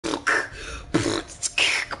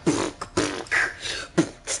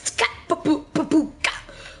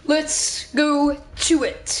let's go to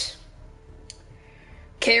it.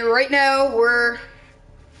 Okay, right now we're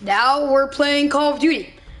playing Call of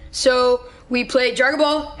Duty. So we played Dragon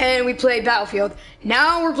Ball and we played Battlefield.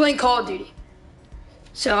 Now we're playing Call of Duty.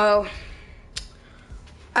 So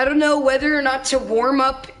I don't know whether or not to warm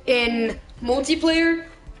up in multiplayer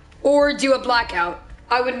or do a blackout.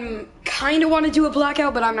 I would kind of want to do a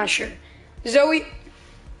blackout, but I'm not sure. Zoe,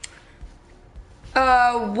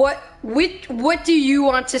 what do you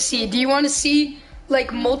want to see? Do you want to see like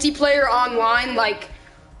multiplayer online, like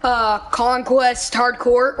Conquest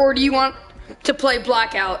Hardcore, or do you want to play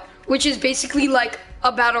Blackout, which is basically like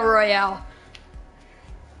a battle royale?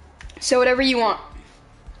 So whatever you want.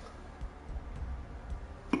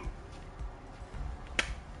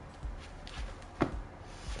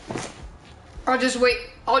 I'll just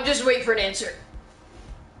wait for an answer.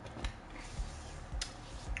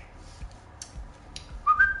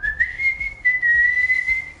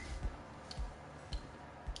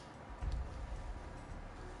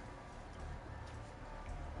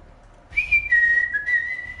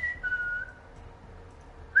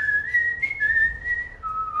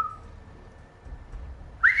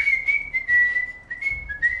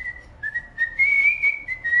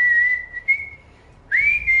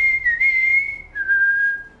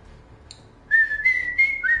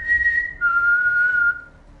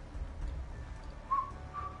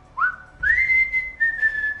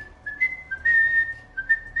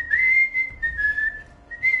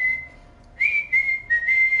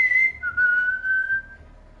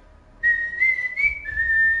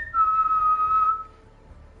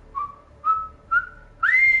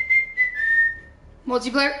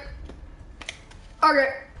 Multiplayer? Okay.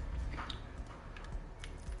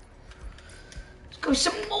 Let's go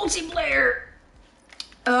some multiplayer.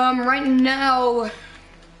 Right now,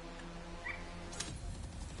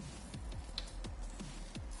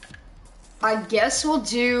 I guess we'll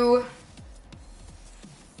do,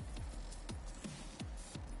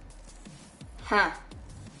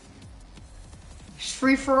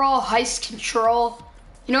 free for all, heist control.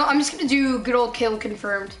 You know, I'm just gonna do good old kill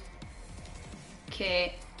confirmed.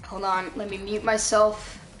 Okay, hold on, let me mute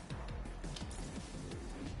myself.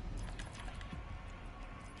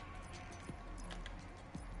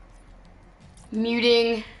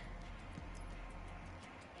 Muting.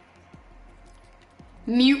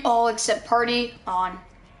 Mute all except party on.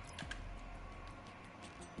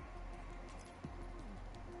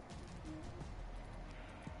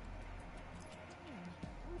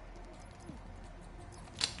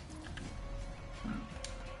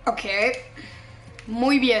 Okay.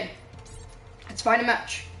 Muy bien. Let's find a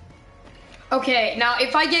match. Okay, now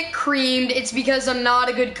if I get creamed, it's because I'm not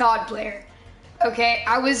a good COD player. Okay,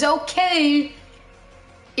 I was okay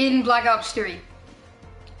in Black Ops 3.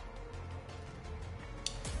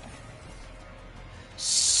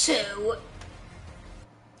 So...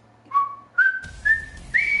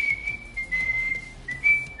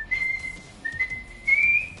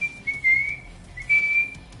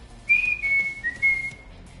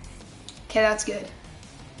 okay, that's good.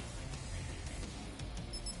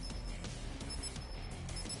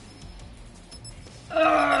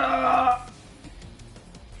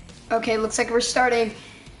 Okay, looks like we're starting.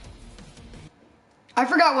 I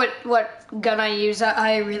forgot what gun I use.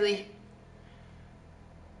 I really...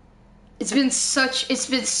 It's been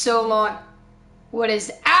so long. What is...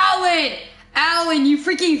 Alan! Alan, you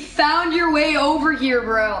freaking found your way over here,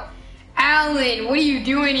 bro. Alan, what are you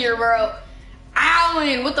doing here, bro?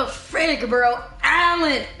 Alan, what the frick, bro?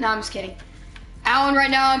 Alan! No, I'm just kidding. Alan, right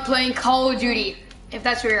now I'm playing Call of Duty, if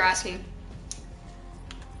that's what you're asking.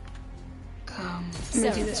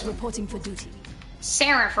 Let me do this one. Reporting for duty.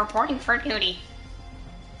 Sarah reporting for duty.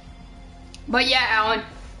 But yeah, Alan.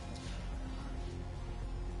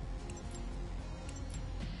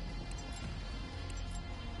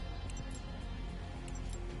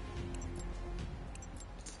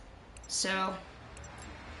 So.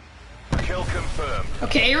 Kill confirmed.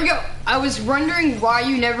 Okay, here we go. I was wondering why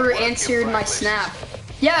you never answered my snap.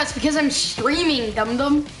 Yeah, it's because I'm streaming,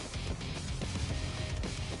 dum-dum.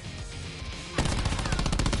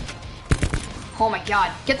 Oh my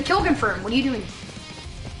god. Get the kill confirmed. What are you doing?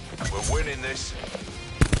 We're winning this.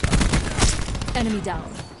 Enemy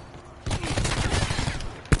down.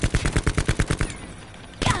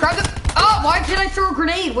 Grab the... Oh, why did I throw a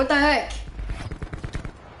grenade? What the heck?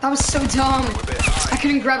 That was so dumb. I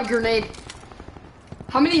couldn't grab a grenade.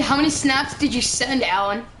 How many snaps did you send,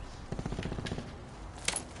 Alan?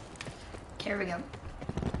 Okay, here we go.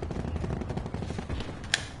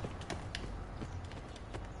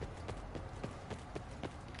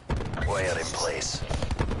 Way out in place.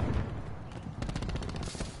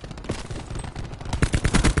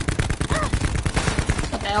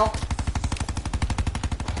 hell?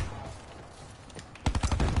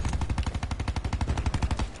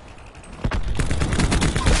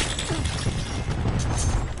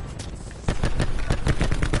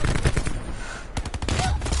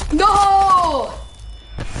 No!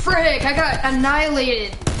 Frick, I got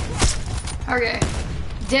annihilated. Okay.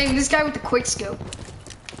 Dang, this guy with the quick scope.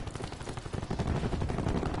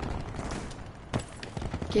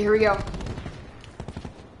 Okay, here we go.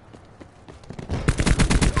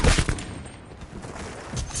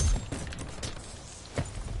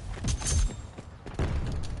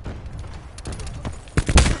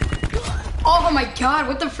 Oh my god,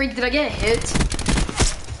 what the freak, did I get hit?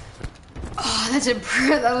 Oh,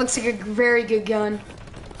 that looks like a very good gun.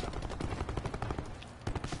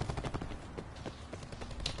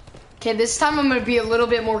 Okay, this time I'm gonna be a little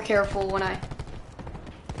bit more careful when I...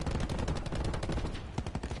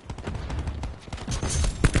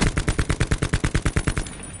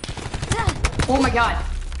 Oh my god.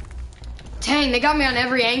 Dang, they got me on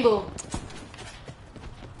every angle.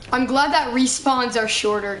 I'm glad that respawns are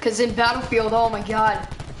shorter, because in Battlefield, oh my god.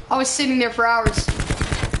 I was sitting there for hours.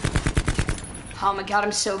 Oh my god,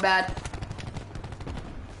 I'm so bad.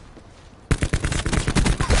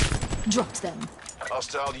 Dropped them.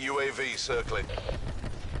 Hostile UAV circling.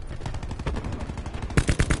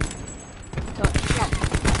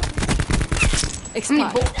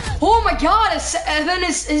 Expired. Oh my god, and then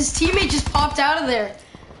his teammate just popped out of there.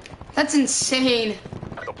 That's insane.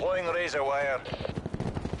 Deploying razor wire.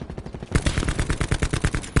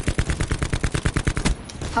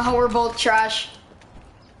 Oh, we're both trash.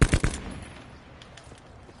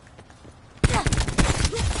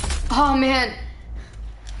 Oh man.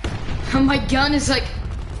 My gun is like,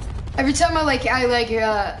 every time I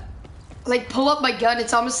pull up my gun,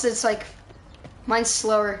 it's like, mine's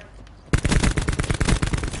slower.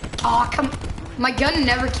 Oh, my gun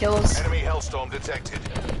never kills. Enemy Hellstorm detected.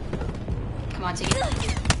 Come on, take it.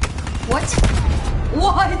 What?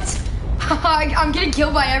 What? I'm getting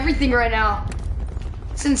killed by everything right now.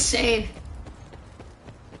 It's insane.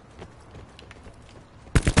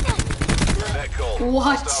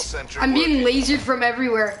 What? I'm being lasered from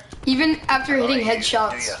everywhere. Even after hitting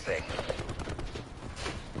headshots.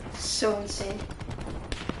 So insane.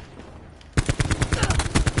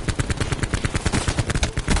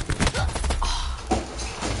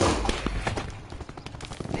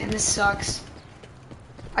 Man, this sucks.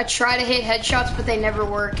 I try to hit headshots, but they never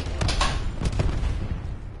work.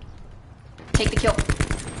 Take the kill.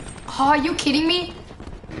 Oh, are you kidding me?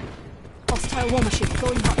 Hostile war machine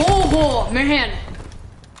going hot. Oh, man.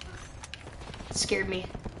 It scared me.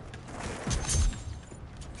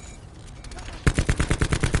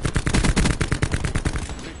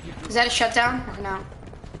 Is that a shutdown or no?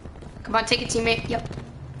 Come on, take it, teammate. Yep.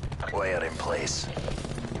 Wire in place.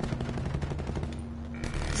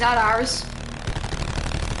 Is that ours?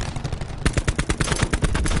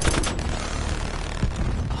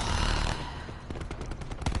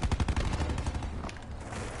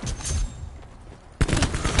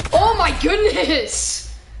 Oh my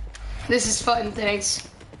goodness! This is fun, thanks.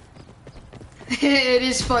 It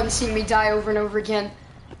is fun seeing me die over and over again.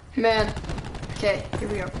 Man. Okay, here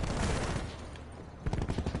we go.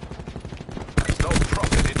 No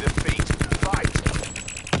profit in defeat. Fight.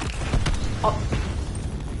 Oh.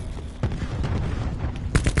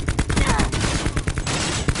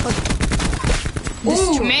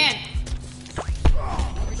 Ooh, man.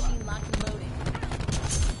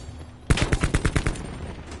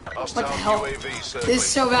 What the hell? This is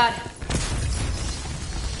so bad.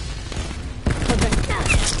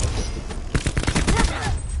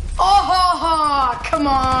 Oh, come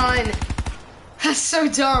on. That's so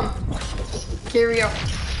dumb. Here we go.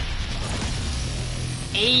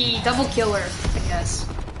 Hey, double killer, I guess.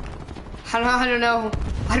 I don't know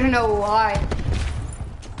why.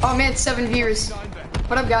 Oh man, 7 viewers.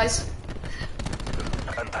 What up, guys?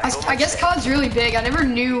 I guess COD's really big. I never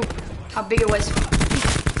knew how big it was.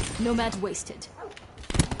 Nomad wasted.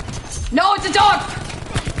 No, it's a dog!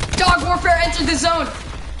 Dog warfare entered the zone.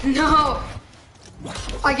 No.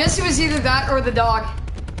 I guess it was either that or the dog.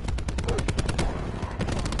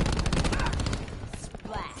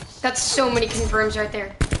 That's so many confirms right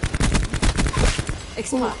there.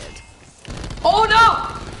 Expired. Oh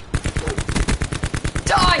no!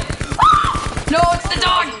 Die! Ah! No, it's the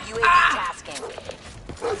dog! Ah!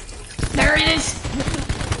 There it is!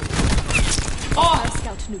 Oh!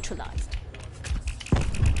 Scout neutralized.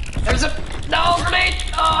 There's a... No, grenade!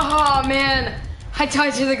 Oh, man. I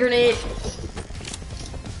died to the grenade.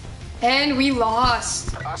 And we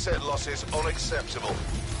lost. Asset loss is unacceptable.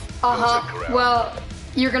 Well,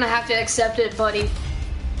 you're gonna have to accept it, buddy.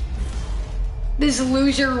 This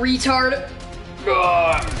loser retard.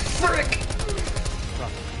 Ugh, frick.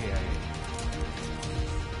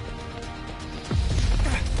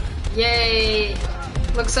 Yay.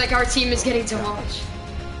 Looks like our team is getting demolished.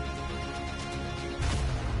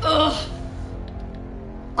 Ugh.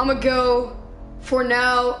 I'm gonna go for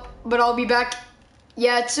now, but I'll be back.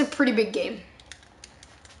 Yeah, it's a pretty big game.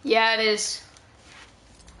 Yeah, it is.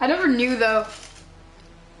 I never knew though.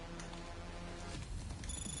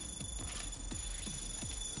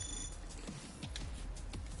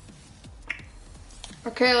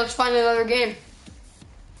 Okay, let's find another game.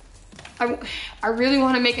 I really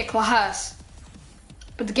want to make a class,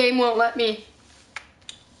 but the game won't let me.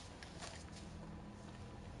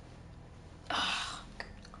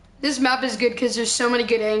 This map is good because there's so many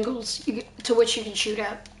good angles to which you can shoot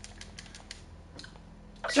at.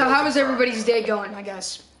 So how is everybody's day going, I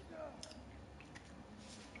guess?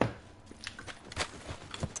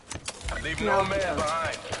 Leave no man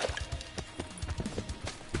behind.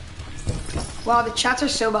 Wow, the chats are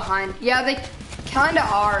so behind. Yeah, they kind of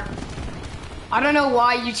are. I don't know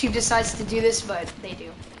why YouTube decides to do this, but they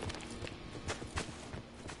do.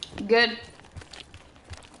 Good.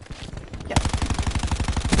 Yep.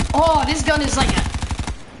 Oh, this gun is like a...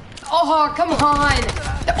 Oh, come on.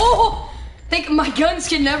 Oh, think my guns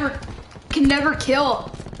can never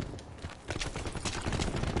kill.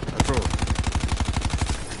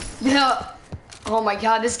 Yeah. Oh my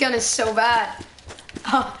God, this gun is so bad.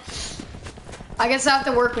 I guess I have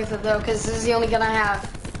to work with it though, because this is the only gun I have.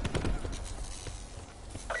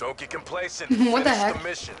 Don't get complacent. What the Finish heck? the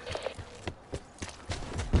mission.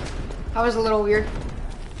 That was a little weird.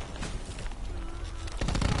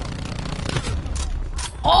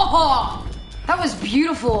 Oh, that was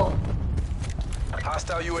beautiful.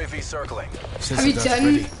 Hostile UAV circling. Have you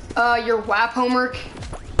done your WAP homework?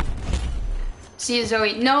 See,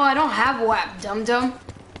 Zoe. No, I don't have WAP, dum-dum.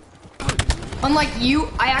 Unlike you,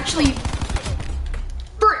 I actually...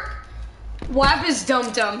 Frick! WAP is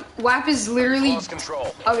dum-dum. WAP is literally... Lost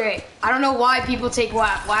control. Okay, I don't know why people take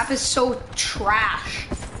WAP. WAP is so trash.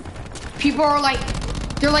 People are like...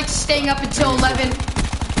 They're like staying up until 11.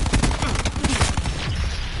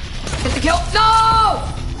 Get the kill. No!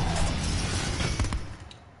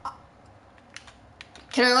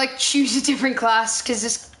 Can I like choose a different class? Because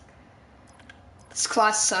this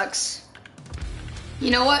class sucks.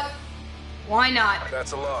 You know what? Why not?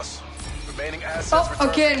 That's a loss. Remaining assets. Oh, return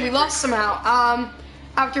okay, to and we debrief. lost somehow.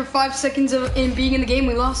 After 5 seconds of being in the game,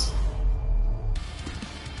 we lost.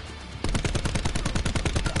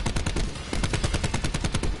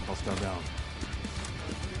 Hostile down.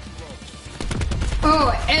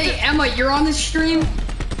 Oh, hey, Emma, you're on the stream?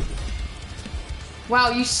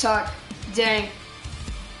 Wow, you suck. Dang.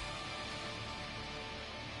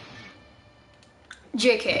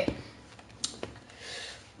 JK.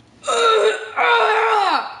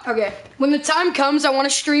 Okay, when the time comes, I want to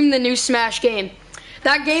stream the new Smash game.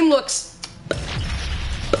 That game looks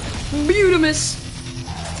beautimous.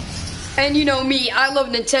 And you know me, I love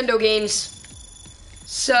Nintendo games.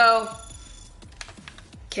 So,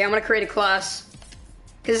 okay, I'm gonna create a class.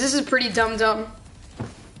 Because this is pretty dumb.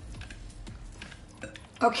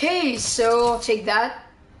 Okay, so I'll take that.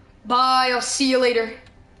 Bye, I'll see you later.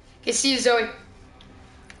 Okay, see you, Zoe.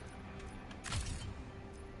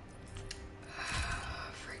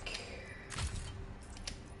 Frick.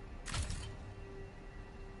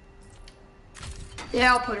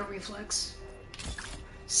 Yeah, I'll put a reflex.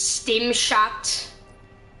 Stim shot.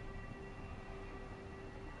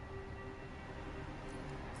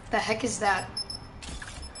 The heck is that?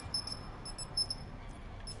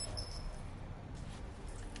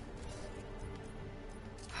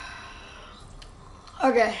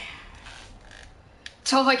 Okay.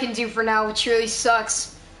 That's all I can do for now, which really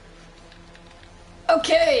sucks.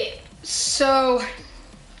 Okay, so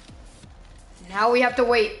now we have to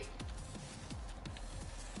wait.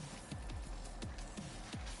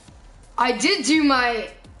 I did do my...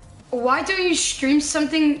 Why don't you stream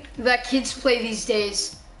something that kids play these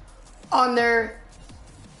days on their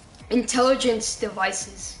intelligence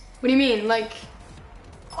devices? What do you mean, like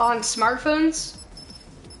on smartphones?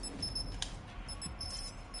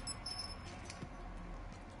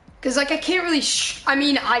 Cause like I can't really, I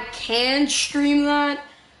mean I can stream that,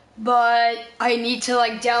 but I need to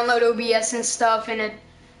like download OBS and stuff, and it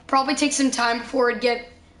probably takes some time before it get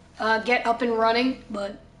up and running.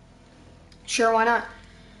 But sure, why not?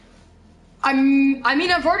 I mean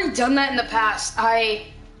I've already done that in the past.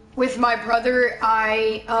 With my brother,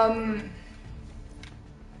 oh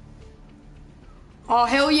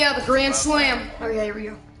hell yeah, the Grand Slam. Okay, here we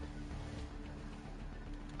go.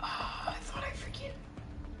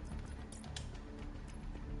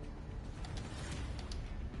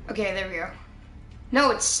 Okay, there we go.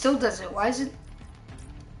 No, it still does it. Why is it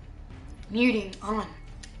muting on?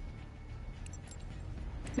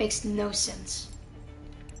 Makes no sense.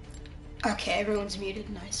 Okay, everyone's muted.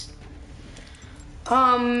 Nice.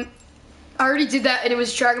 I already did that, and it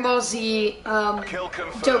was Dragon Ball Z Kill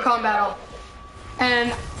confirmed. Dokkan Battle.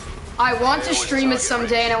 And I want to stream it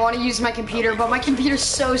someday, and I want to use my computer, but my computer's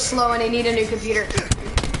so slow, and I need a new computer.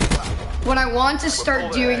 What I want to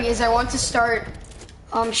start doing is I want to start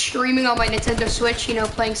streaming on my Nintendo Switch, you know,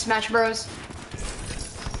 playing Smash Bros.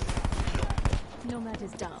 Nomad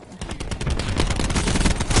is down.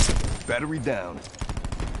 Battery down.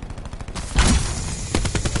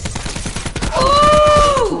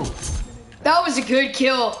 Ooh! That was a good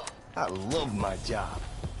kill. I love my job.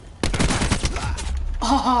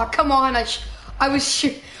 Oh, come on. I was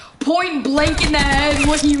point blank in the head.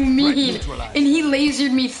 What do you mean? And he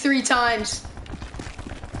lasered me 3 times.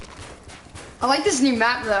 I like this new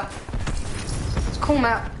map, though. It's a cool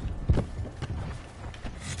map.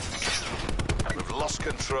 We've lost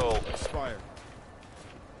control. Fire.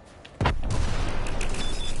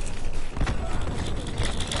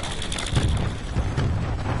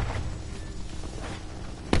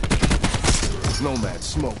 Nomad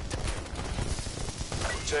smoke.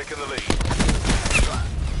 Taking the lead.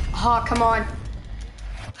 Oh, come on.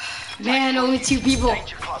 Man, only 2 people.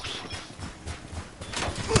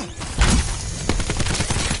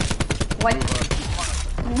 What?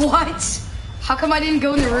 What? How come I didn't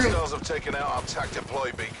go in the room? Hostiles have taken out our TAC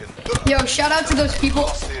deploy beacon. Yo, shout out to those people.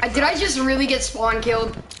 Did I just really get spawn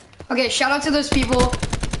killed? Okay, shout out to those people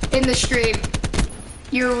in the stream.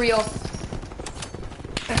 You're real.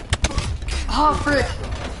 Oh, frick.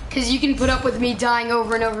 Because you can put up with me dying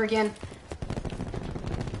over and over again.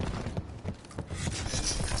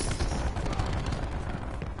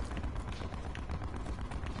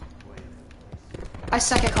 I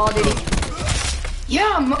suck at Call of Duty.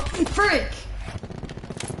 Yeah, frick.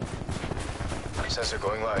 Sensor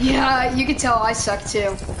going live. Yeah, you can tell I suck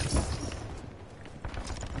too.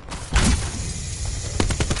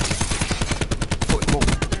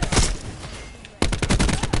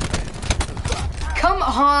 Come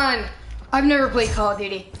on! I've never played Call of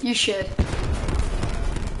Duty. You should.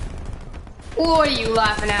 What are you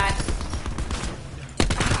laughing at?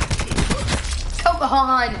 Come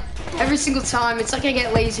on! Every single time, it's like I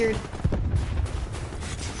get lasered.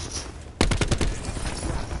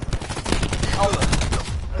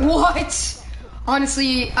 What?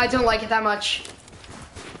 Honestly, I don't like it that much.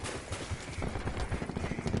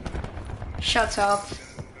 Shut up.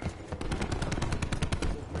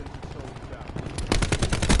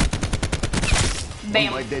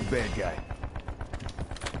 Bam. My dead bad guy.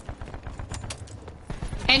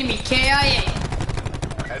 Enemy KIA.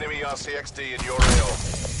 Enemy RCXD in your AO.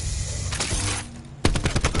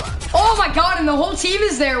 Oh my god, and the whole team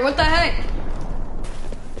is there. What the heck?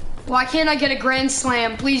 Why can't I get a grand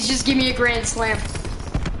slam? Please just give me a grand slam.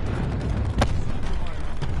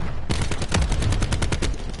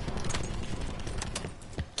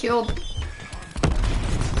 Killed.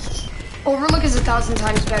 Overlook is 1,000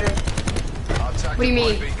 times better. Our TAC What do you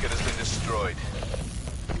deploy mean? beacon has been destroyed.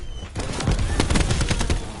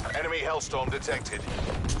 Enemy Hellstorm detected.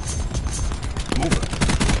 Move.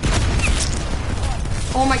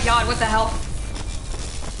 Oh my god, what the hell?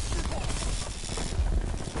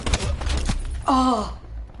 Oh.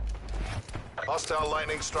 Hostile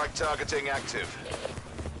lightning strike targeting active.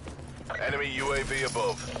 Enemy UAV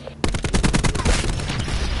above.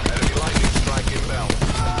 Enemy lightning strike inbound.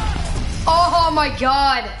 Oh my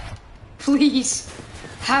god. Please.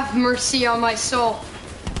 Have mercy on my soul.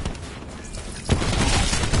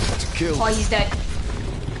 Kill. Oh, he's dead.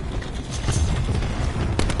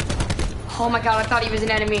 Oh my god, I thought he was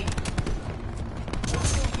an enemy.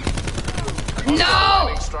 No!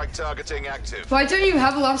 Lightning strike targeting active. Why don't you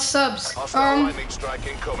have a lot of subs? Hostile lightning strike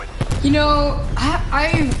incoming. You know,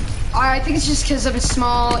 I think it's just because I'm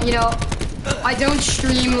small, you know. I don't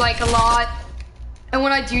stream like a lot. And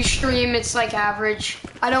when I do stream, it's like average.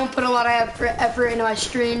 I don't put a lot of effort into my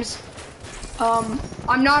streams.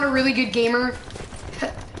 I'm not a really good gamer.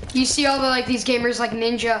 You see all the like these gamers like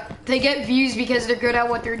Ninja, they get views because they're good at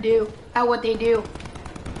what they do. I'm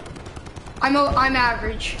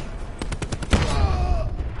average.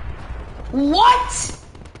 What?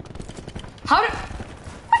 How did?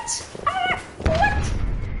 What? What?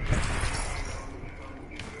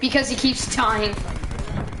 Because he keeps dying.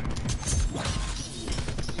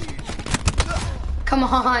 Come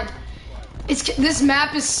on. This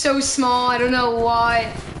map is so small. I don't know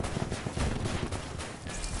why.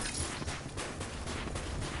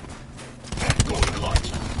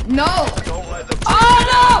 No. Don't let them Oh! Oh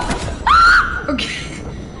no! Ah! Okay.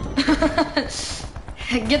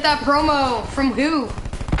 Get that promo from who?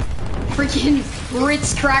 Freaking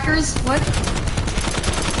Ritz crackers? What?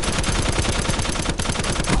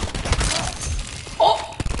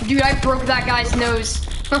 Oh, dude, I broke that guy's nose.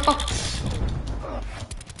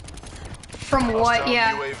 From what? Hostile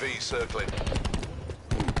Yeah. UAV circling.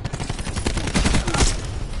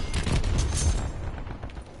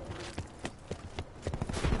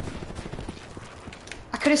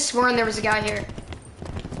 I could have sworn there was a guy here.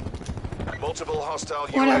 Multiple hostile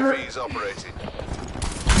Whatever. UAVs operating.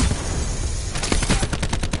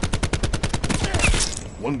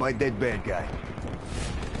 One by dead bad guy.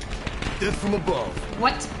 Death from above.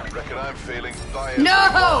 What? Reckon I'm feeling violently No!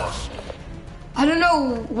 lost. I don't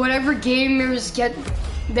know, whatever gamers get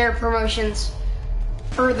their promotions,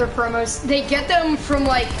 or their promos, they get them from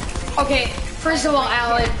like, okay, first of all,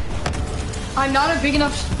 Alan, I'm not a big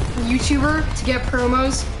enough YouTuber to get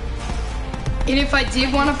promos, and if I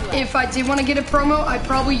did want to get a promo, I'd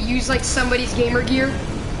probably use like somebody's gamer gear.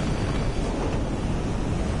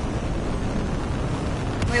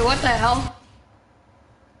 Wait, what the hell?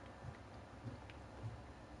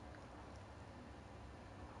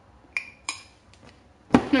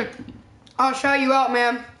 I'll shout you out,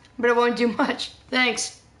 man, but it won't do much.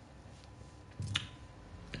 Thanks.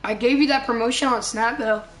 I gave you that promotion on Snap,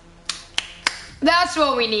 though. That's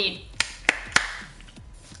what we need.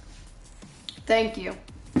 Thank you.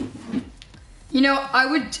 You know, I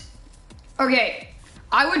would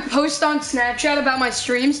post on Snapchat about my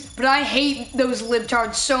streams, but I hate those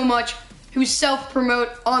libtards so much who self-promote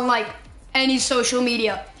on, like, any social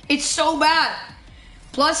media. It's so bad.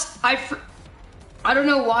 Plus, I don't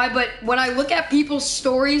know why, but when I look at people's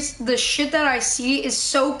stories, the shit that I see is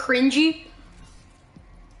so cringy.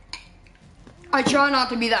 I try not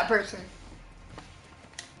to be that person.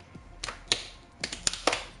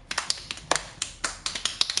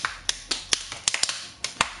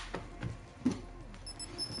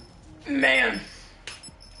 Man.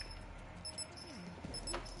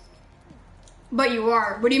 But you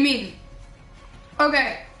are. What do you mean?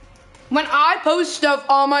 Okay. When I post stuff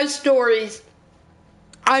on my stories,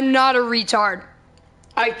 I'm not a retard.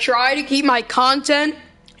 I try to keep my content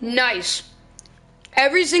nice.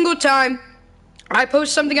 Every single time I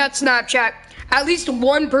post something on Snapchat, at least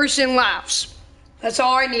one person laughs. That's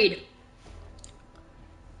all I need.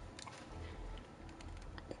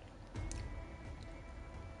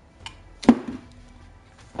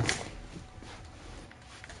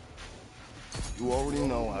 You already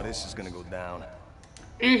know how this is gonna go down.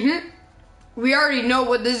 Mm-hmm. We already know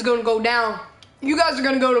what this is gonna go down. You guys are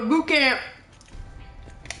gonna go to boot camp.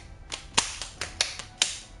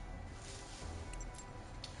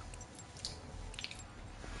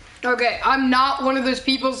 Okay, I'm not one of those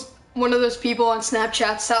people on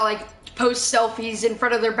Snapchat that like post selfies in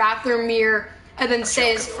front of their bathroom mirror and then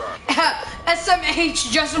says,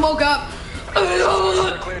 SMH just woke up.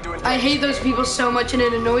 I hate those people so much and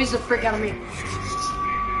it annoys the frick out of me.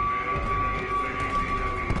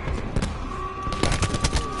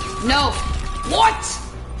 No. What?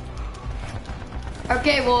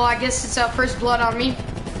 Okay, well, I guess it's first blood on me.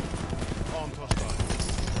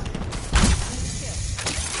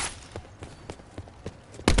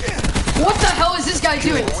 What the hell is this guy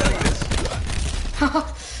doing?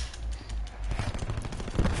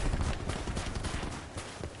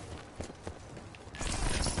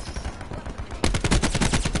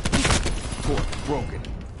 Broken.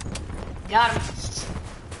 Got him.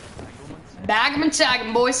 Bag him and tag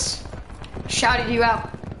him, boys. Shouted you out.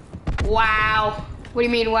 Wow. What do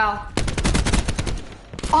you mean, wow?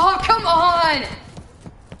 Oh, come on!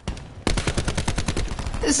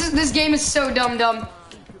 This game is so dumb.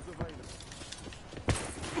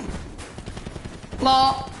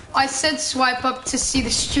 Lol, I said swipe up to see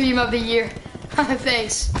the stream of the year.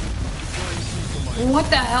 Thanks. What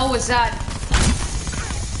the hell was that?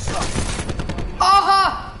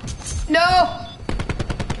 Aha! No!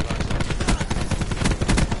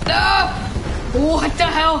 No! What the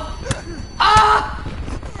hell? Ah!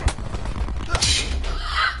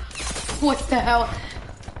 What the hell?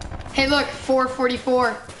 Hey, look,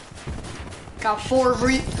 444. Got four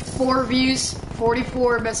views,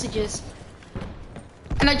 44 messages.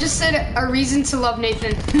 And I just said a reason to love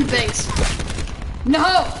Nathan. Thanks.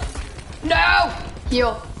 No! No!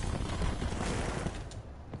 Heal.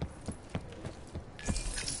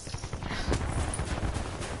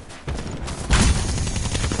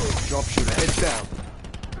 Sharpshooter, head down.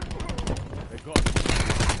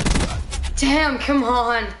 Damn, come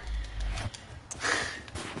on.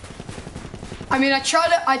 I mean, I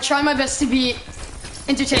try my best to be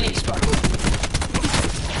entertaining.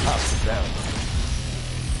 down.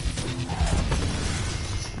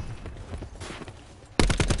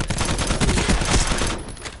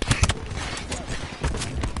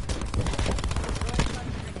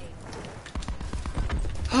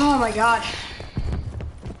 Oh my god.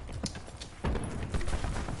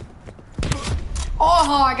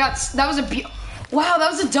 Oh, I got, that was a, wow,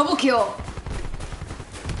 that was a double kill.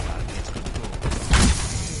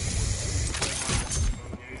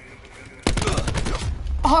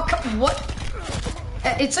 Oh, what?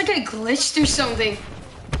 It's like a glitched or something.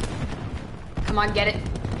 Come on, get it.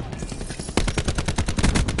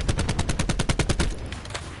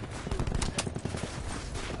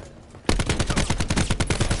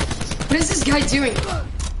 What is this guy doing?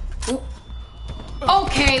 Ooh.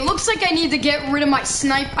 Okay, looks like I need to get rid of my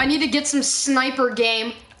snipe. I need to get some sniper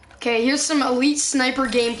game. Okay, here's some elite sniper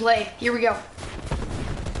gameplay. Here we go.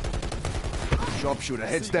 Sharpshooter,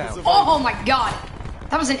 heads down. Oh my god.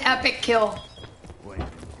 That was an epic kill. Wait.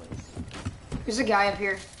 There's a guy up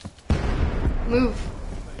here. Move.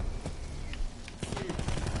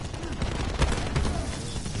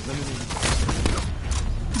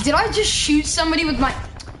 Did I just shoot somebody with my...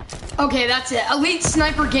 Okay, that's it. Elite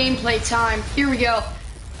sniper gameplay time. Here we go.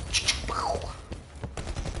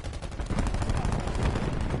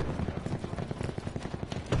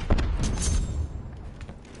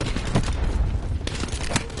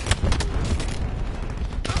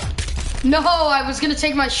 No, I was gonna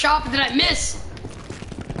take my shot, but then I missed.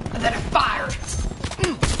 And then I fired.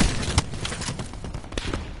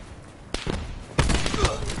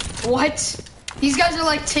 What? These guys are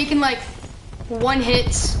like taking like one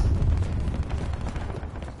hits.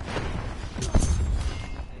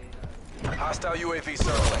 Hostile UAV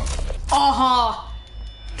circling. Uh-huh.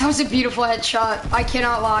 That was a beautiful headshot. I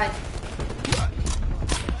cannot lie.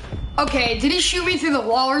 Okay, did he shoot me through the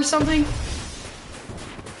wall or something?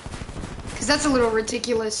 Because that's a little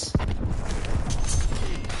ridiculous.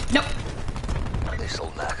 Nope. This'll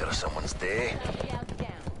knacker someone's day.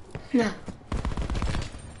 No.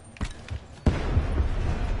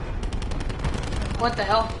 What the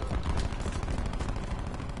hell?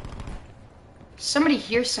 Somebody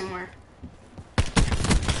here somewhere.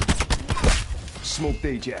 Smoked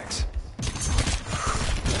Ajax.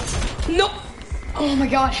 Nope. Oh my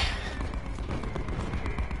god.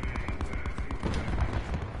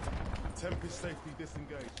 Tempest safety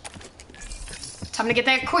disengaged. Time to get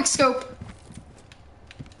that quick scope.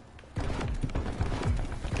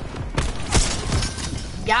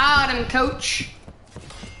 Got him, coach.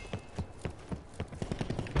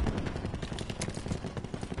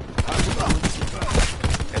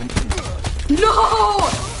 No!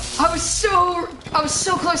 I was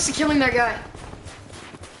so close to killing that guy.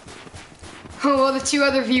 Oh, well, the two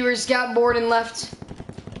other viewers got bored and left.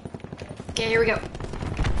 Okay, here we go.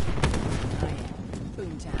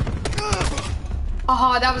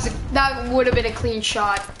 Aha, that would have been a clean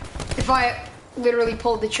shot if I literally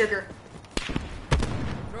pulled the trigger.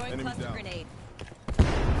 Throwing cluster grenade.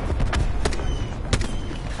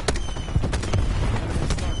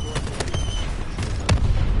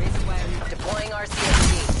 Deploying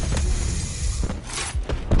RCXD.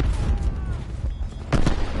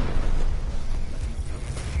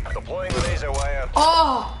 Deploying laser wire.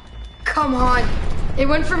 Oh, come on. It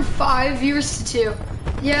went from 5 viewers to 2.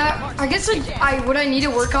 Yeah, I guess what I need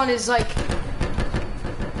to work on is like,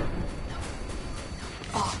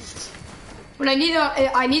 what I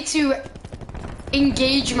need to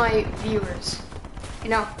engage my viewers, you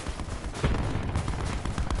know.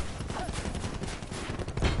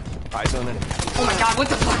 Eyes on enemy. Oh my god, what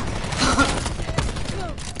the fuck?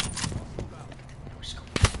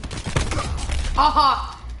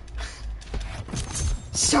 Aha!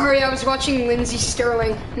 Sorry, I was watching Lindsay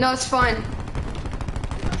Sterling. No, it's fine.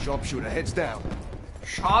 Sharpshooter, heads down.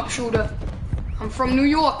 Sharpshooter. I'm from New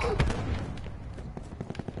York.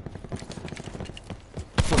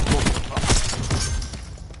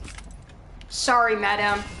 Sorry,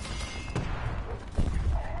 madam.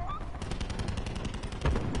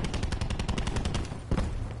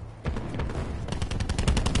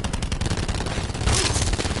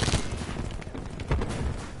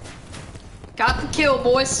 Got the kill,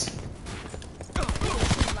 boys.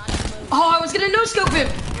 Oh, I was gonna no-scope him.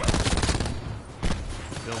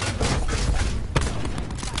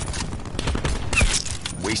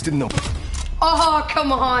 Wasted no. Oh,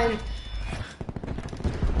 come on.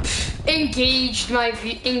 Engage my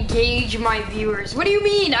viewers. What do you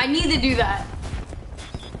mean? I need to do that.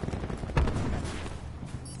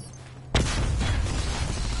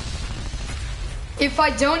 If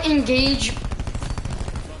I don't engage,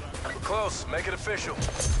 Close. Make it official.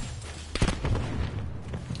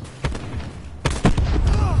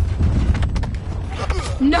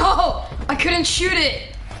 No! I couldn't shoot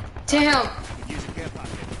it! Damn. Use a care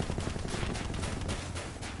package.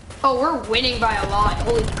 Oh, we're winning by a lot.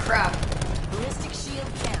 Holy crap. Ballistic shield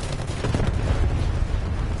down.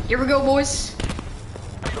 Here we go, boys.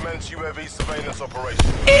 Commence UAV surveillance operation.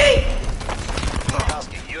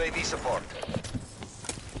 Husky, UAV support.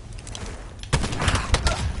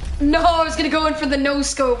 No, I was gonna go in for the no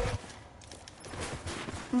scope.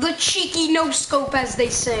 The cheeky no scope, as they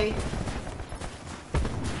say.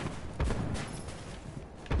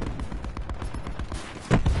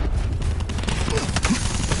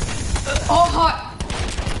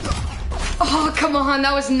 Oh, come on,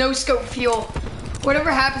 that was no scope fuel.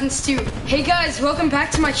 Whatever happens to. Hey guys, welcome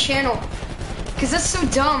back to my channel. Cause that's so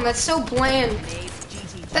dumb, that's so bland.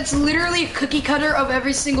 That's literally a cookie cutter of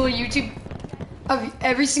every single YouTuber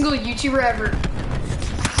ever.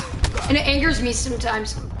 And it angers me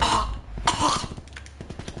sometimes.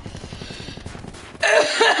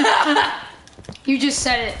 You just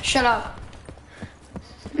said it. Shut up.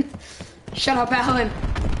 Shut up, Alan.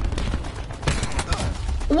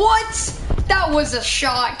 What? That was a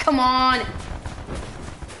shot. Come on.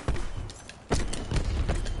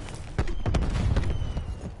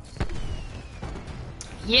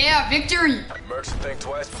 Yeah, victory. Mercs think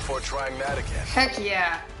twice before trying that again. Heck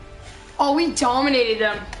yeah. Oh, we dominated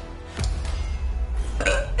them.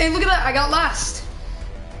 Hey, look at that. I got last.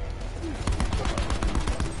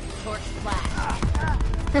 Torch flash.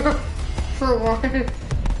 For one.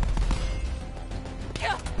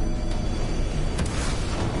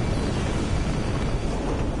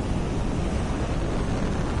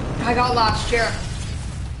 I got last year.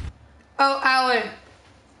 Oh, Alan.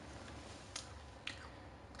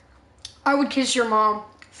 I would kiss your mom.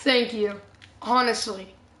 Thank you.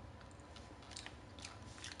 Honestly.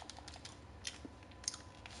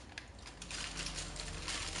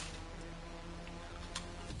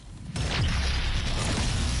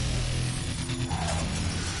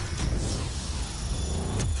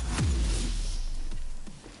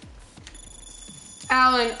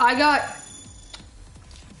 Alan, I got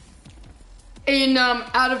in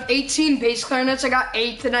out of 18 bass clarinets, I got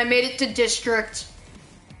 8th, and I made it to district.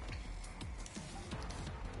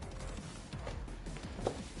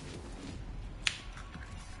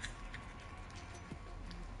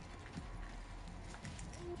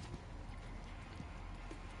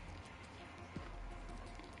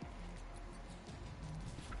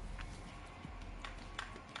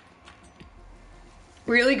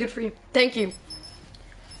 Really good for you. Thank you.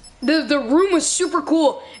 The room was super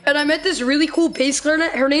cool, and I met this really cool bass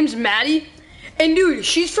clarinet. Her name's Maddie, and dude,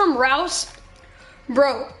 she's from Rouse.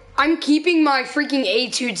 Bro, I'm keeping my freaking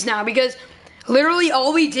etudes now because literally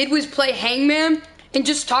all we did was play Hangman and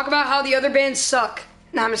just talk about how the other bands suck.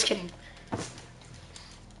 Nah, I'm just kidding.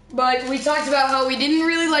 But we talked about how we didn't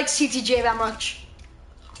really like CTJ that much.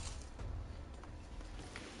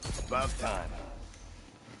 About time.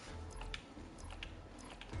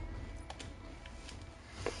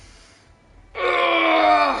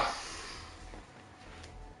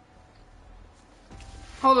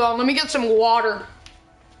 Hold on, let me get some water.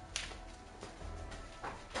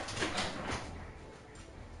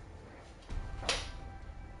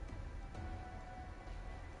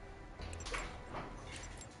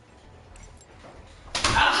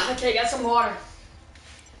 Okay, got some water.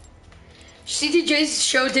 CTJ's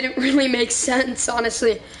show didn't really make sense,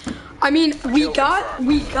 honestly. I mean, we got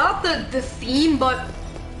the theme, but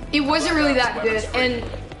it wasn't really that good. And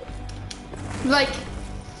like,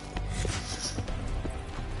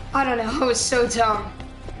 I don't know, it was so dumb.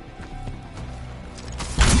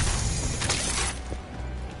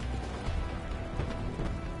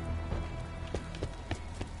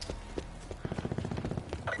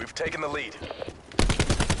 We've taken the lead.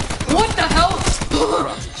 What the hell?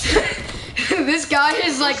 This guy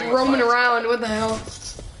is like roaming around. What the hell?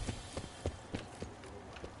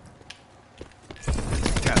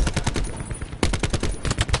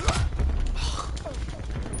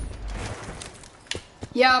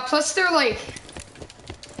 Yeah, plus they're like,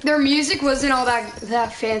 their music wasn't all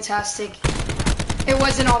that fantastic. It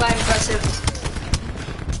wasn't all that impressive.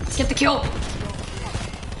 Let's get the kill.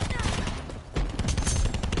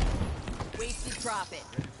 Wasted, drop it.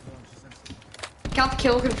 Got the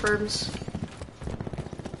kill, confirms.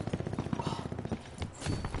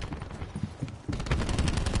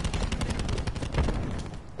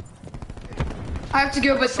 I have to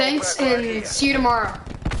go, but thanks and see you tomorrow.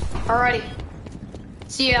 Alrighty.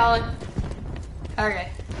 See you, Alan. Okay.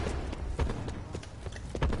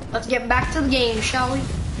 Let's get back to the game, shall we?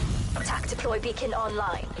 Attack deploy beacon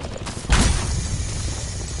online.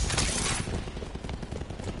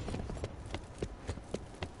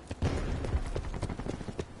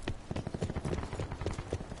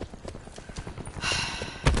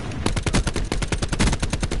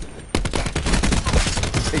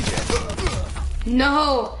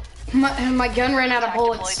 No! My gun ran out of Attack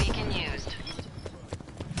deploy bullets. beacon used.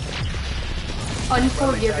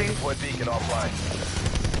 Unforgiving. Deploy beacon offline.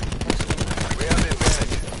 We have the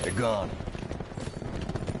advantage. They're gone.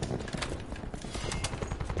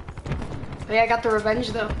 Yeah, I got the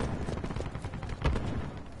revenge though.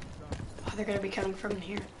 Oh, they're gonna be coming from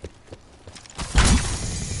here.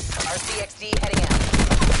 RCXD heading out.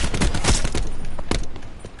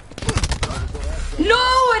 No!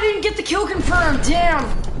 I didn't get the kill confirmed! Damn!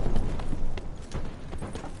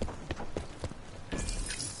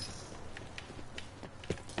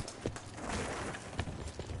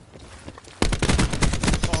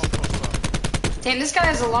 Damn, this guy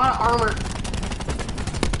has a lot of armor.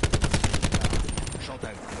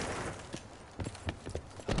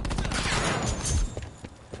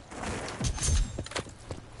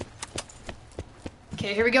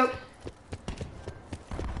 Okay, here we go.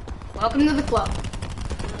 Welcome to the club.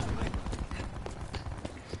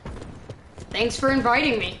 Thanks for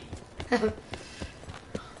inviting me.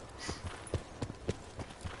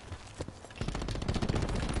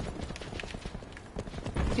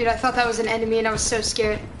 Dude, I thought that was an enemy and I was so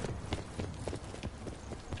scared.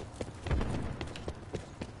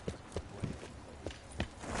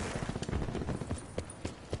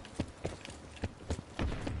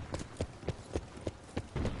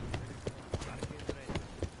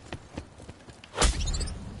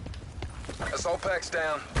 Assault pack's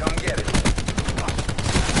down. Come get it.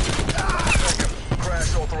 Second,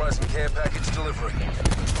 crash authorizing care package delivery.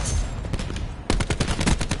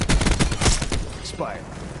 Expired.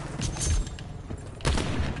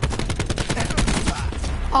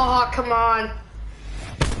 Oh, come on.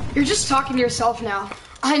 You're just talking to yourself now.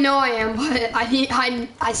 I know I am, but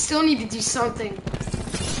I still need to do something.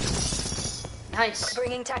 Nice.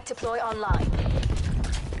 Bringing TAC deploy online.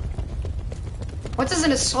 What does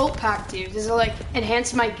an assault pack do? Does it like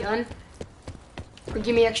enhance my gun? Or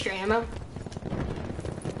give me extra ammo?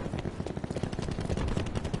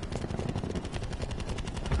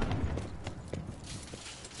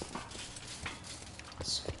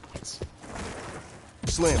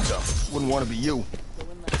 Slam dunk. Wouldn't want to be you.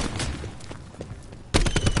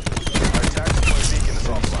 Our TAC deploy beacon is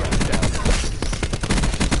offline.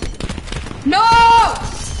 No!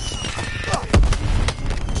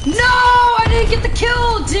 No! I didn't get the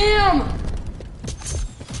kill! Damn!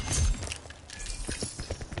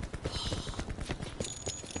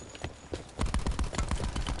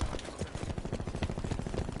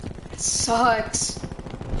 It sucks.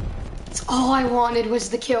 That's all I wanted was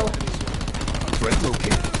the kill. Threat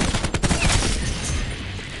located.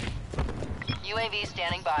 UAV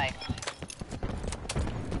standing by.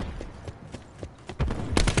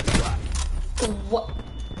 What?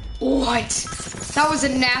 What? That was a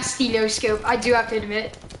nasty no-scope, I do have to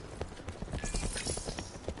admit.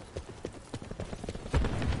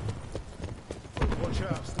 Watch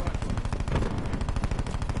out, sniper.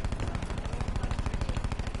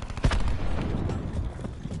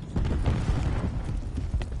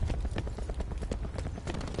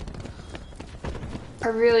 I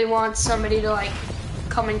really want somebody to like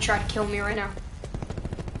come and try to kill me right now.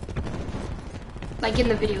 Like in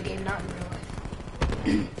the video game, not in real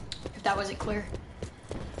life. If that wasn't clear.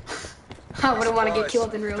 I wouldn't want to get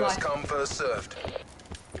killed in real life. First come, first served.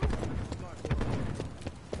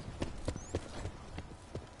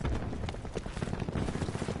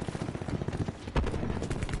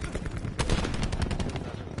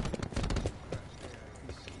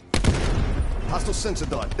 Hostile sensor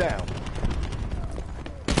dart down.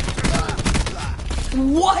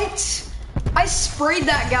 What? I sprayed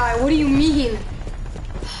that guy, what do you mean?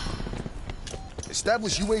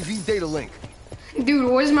 Establish UAV data link.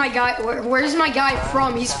 Dude, where's my guy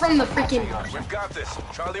from? He's from the freaking... We've got this.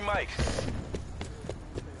 Charlie Mike.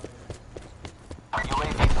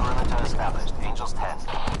 UAV perimeter established. Angels 10.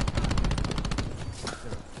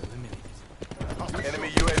 Enemy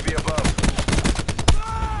UAV above.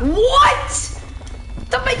 What?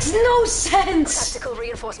 That makes no sense! Tactical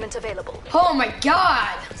reinforcement available. Oh my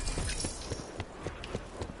god!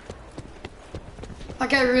 That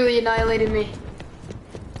guy really annihilated me.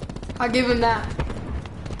 I'll give him that.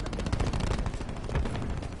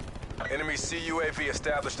 Enemy CUAV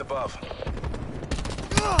established above.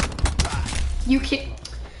 You can't...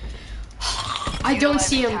 I don't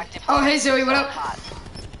see him. Oh, hey Zoe, what up?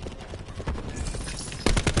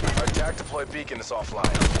 Our TAC deploy beacon is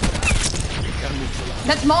offline.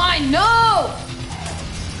 That's mine, no!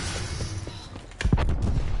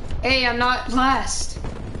 Hey, I'm not last.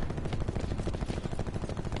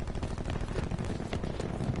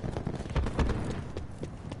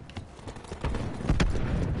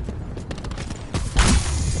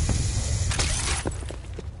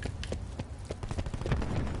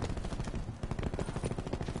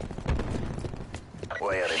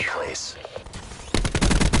 base.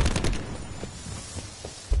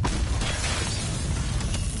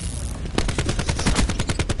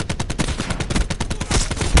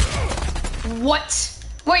 What?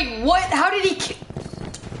 Wait, what? How did he ki-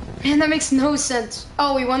 Man, that makes no sense.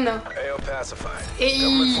 Oh, we won though. AO pacified. Hey.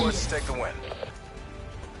 Government forces take the win.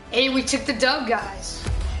 Hey, we took the dub, guys.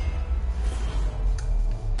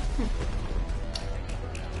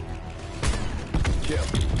 Kill.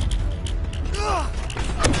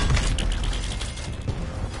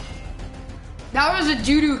 That was a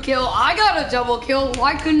doo-doo kill. I got a double kill.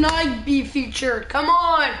 Why couldn't I be featured? Come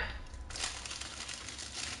on.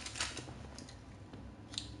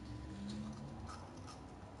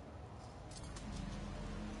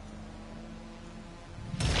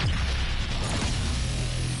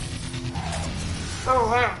 Oh,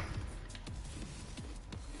 wow.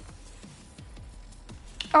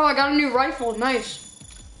 Oh, I got a new rifle. Nice.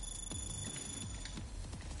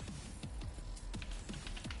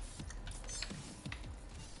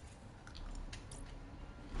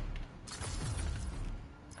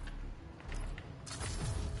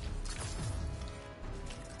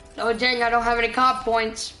 Oh, dang, I don't have any cop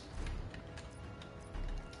points.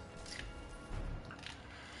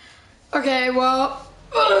 Okay, well,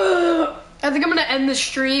 I think I'm gonna end the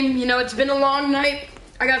stream. You know, it's been a long night.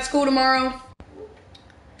 I got school tomorrow.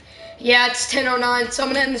 Yeah, it's 10:09, so I'm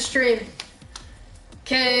gonna end the stream.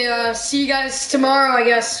 Okay, see you guys tomorrow, I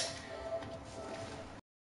guess.